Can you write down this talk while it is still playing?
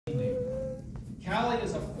Callie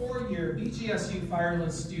is a 4-year BGSU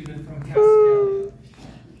Firelands student from Cascadia.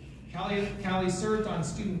 Callie served on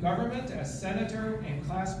student government as senator and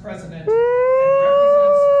class president and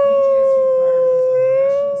represents BGSU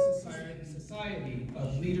Firelands on the National Society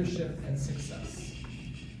of Leadership and Success.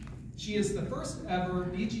 She is the first ever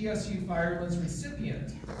BGSU Firelands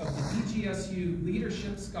recipient of the BGSU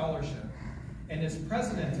Leadership Scholarship and is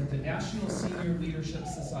president of the National Senior Leadership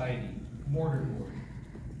Society, Mortar Board.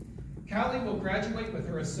 Callie will graduate with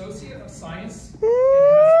her Associate of Science and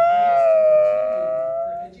has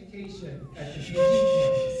plans to continue her education at the BG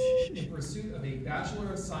campus in pursuit of a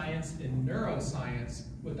Bachelor of Science in Neuroscience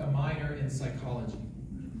with a minor in Psychology.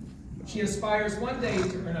 She aspires one day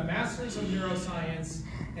to earn a Master's of Neuroscience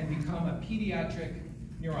and become a pediatric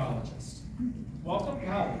neurologist. Welcome,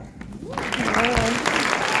 Callie.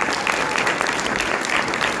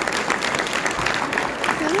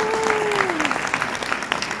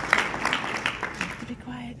 Be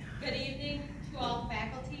quiet. Good evening to all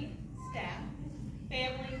faculty, staff,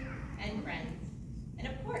 family, and friends, and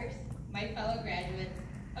of course, my fellow graduates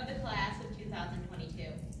of the class of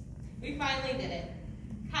 2022. We finally did it.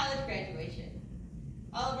 College graduation.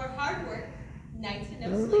 All of our hard work, nights and no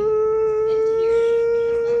sleep, and tears,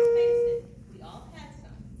 because let's face it, we all had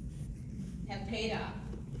some, have paid off.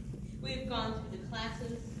 We've gone through the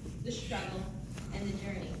classes, the struggle, and the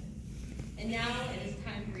journey. And now it is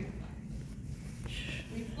time to reflect.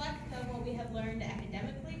 Reflect on what we have learned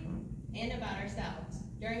academically and about ourselves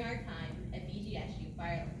during our time at BGSU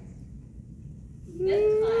Firelands.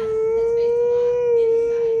 This class has faced a lot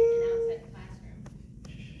inside and outside the classroom.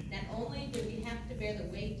 Not only did we have to bear the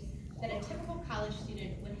weight that a typical college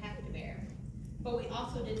student would have to bear, but we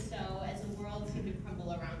also did so as the world seemed to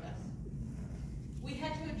crumble around us. We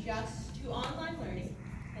had to adjust to online learning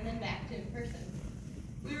and then back to in-person.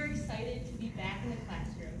 We were excited to be back in the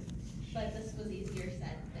classroom, but this was easier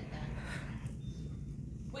said than done.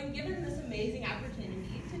 When given this amazing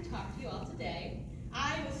opportunity to talk to you all today,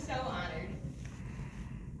 I was so honored.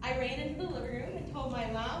 I ran into the living room and told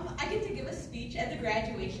my mom I get to give a speech at the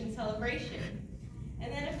graduation celebration.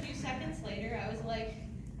 And then a few seconds later, I was like,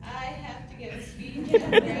 I have to give a speech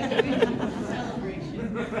at the graduation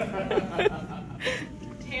celebration.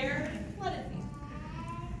 Terror flooded me.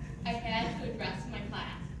 I had to address my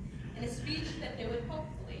class in a speech that they would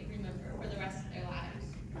hopefully remember for the rest of their lives.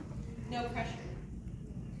 No pressure.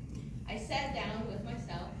 I sat down with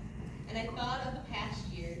myself and I thought of the past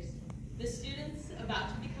years, the students about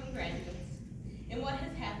to become graduates, and what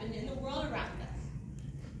has happened in the world around us.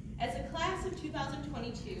 As the class of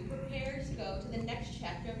 2022 prepares to go to the next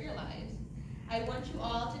chapter of your lives, I want you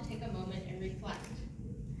all to take a moment and reflect.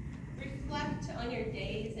 Reflect on your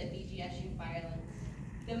days at BGSU Firelands,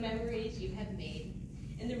 the memories you have made,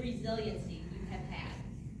 and the resiliency you have had,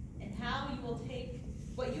 and how you will take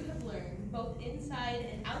what you have learned both inside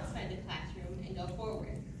and outside the classroom and go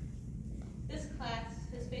forward. This class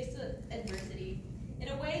has faced adversity in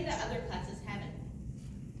a way that other classes haven't.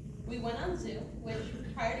 We went on Zoom, which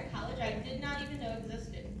prior to college I did not even know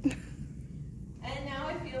existed. And now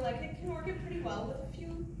I feel like it can work it pretty well with a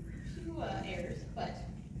few errors, but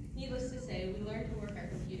needless to say, we learned to work our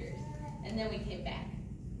computers, and then we came back.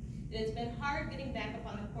 It has been hard getting back up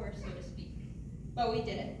on the course, so to speak, but we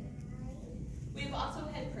did it. We've also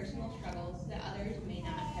had personal struggles that others may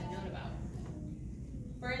not have known about.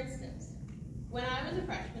 For instance, when I was a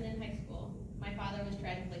freshman in high school, my father was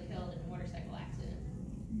tragically killed in a motorcycle accident.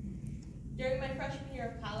 During my freshman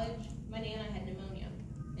year of college, my Nana had pneumonia,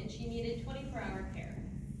 and she needed 24-hour care.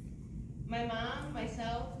 My mom,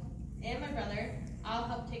 myself, and my brother all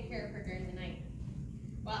helped take care of her during the night,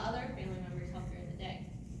 while other family members helped during the day.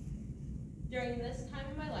 During this time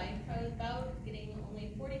in my life, I was about getting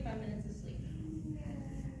only 45 minutes of sleep.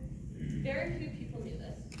 Very few people knew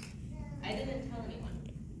this. I didn't tell anyone.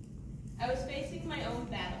 I was facing my own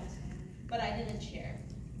battles, but I didn't share.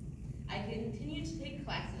 I continued to take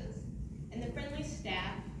classes, and the friendly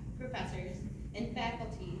staff, professors, and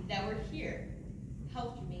faculty that were here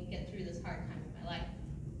helped me get through this hard time in my life.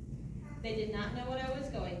 They did not know what I was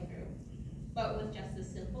going through, but with just a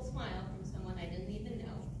simple smile from someone I didn't even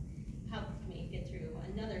know, helped me get through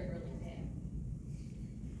another grueling day.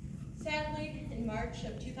 Sadly, in March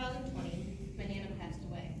of 2020, my Nana passed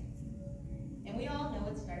away. And we all know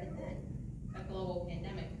it started then, a global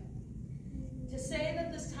pandemic. To say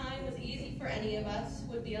that this time was easy for any of us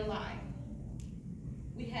would be a lie.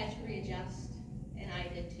 We had to readjust, and I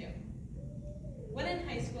did too. When in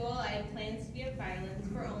high school, I had plans to be at Firelands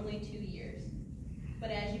for only 2 years.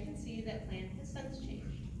 But as you can see, that plan has since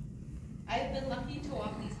changed. I have been lucky to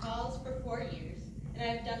walk these halls for 4 years, and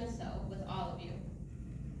I have done so with all of you.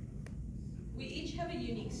 We each each have a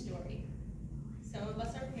unique story. Some of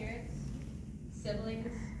us are parents,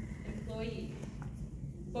 siblings, employees,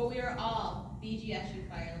 but we are all BGSU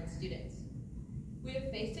Firelands students. We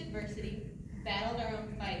have faced adversity, battled our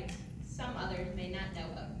own fights some others may not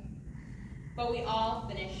know of, but we all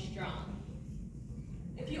finish strong.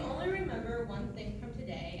 If you only remember one thing from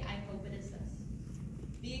today, I hope it is this.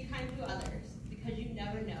 Be kind to others, because you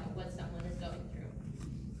never know what someone is going through.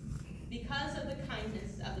 Because of the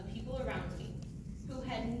kindness of the people around me, who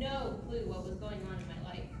had no clue what was going on in my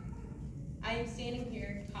life, I am standing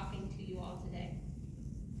here talking to you all today.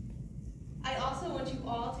 I also want you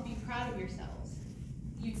all to be proud of yourselves.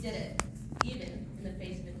 You did it, even in the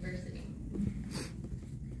face of adversity.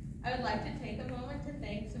 I would like to take a moment to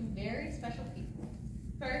thank some very special people.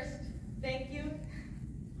 First, thank you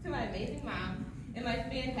to my amazing mom and my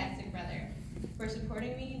fantastic brother for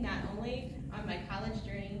supporting me not only on my college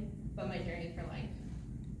journey, but my journey for life.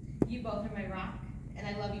 You both are my rock,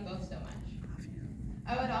 and I love you both so much.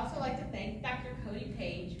 I would also like to thank Dr. Cody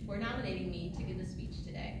Page for nominating me to give the speech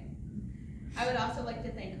today. I would also like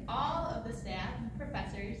to thank all of the staff,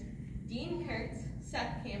 professors, Dean Kurtz,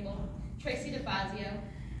 Seth Campbell, Tracy DeFazio,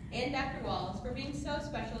 and Dr. Walls for being so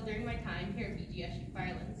special during my time here at BGSU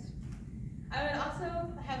Firelands. I would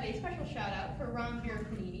also have a special shout out for Ron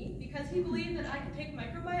Panini because he believed that I could take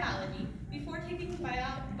microbiology before taking Bio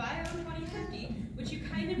 2050, which you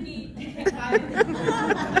kind of need to take bio.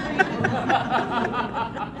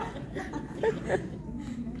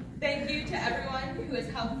 Thank you to everyone who has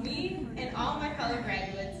helped me and all my fellow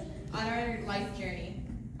graduates on our life journey.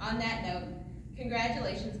 On that note,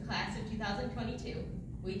 congratulations, class of 2022.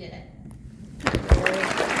 We did it.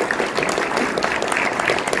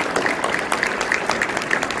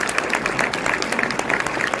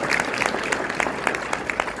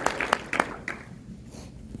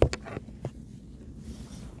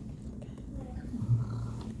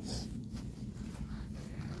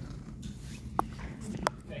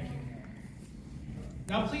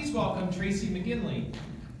 Now please welcome Tracy McGinley,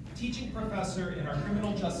 teaching professor in our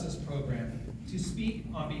criminal justice program, to speak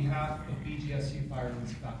on behalf of BGSU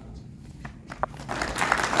Firelands faculty.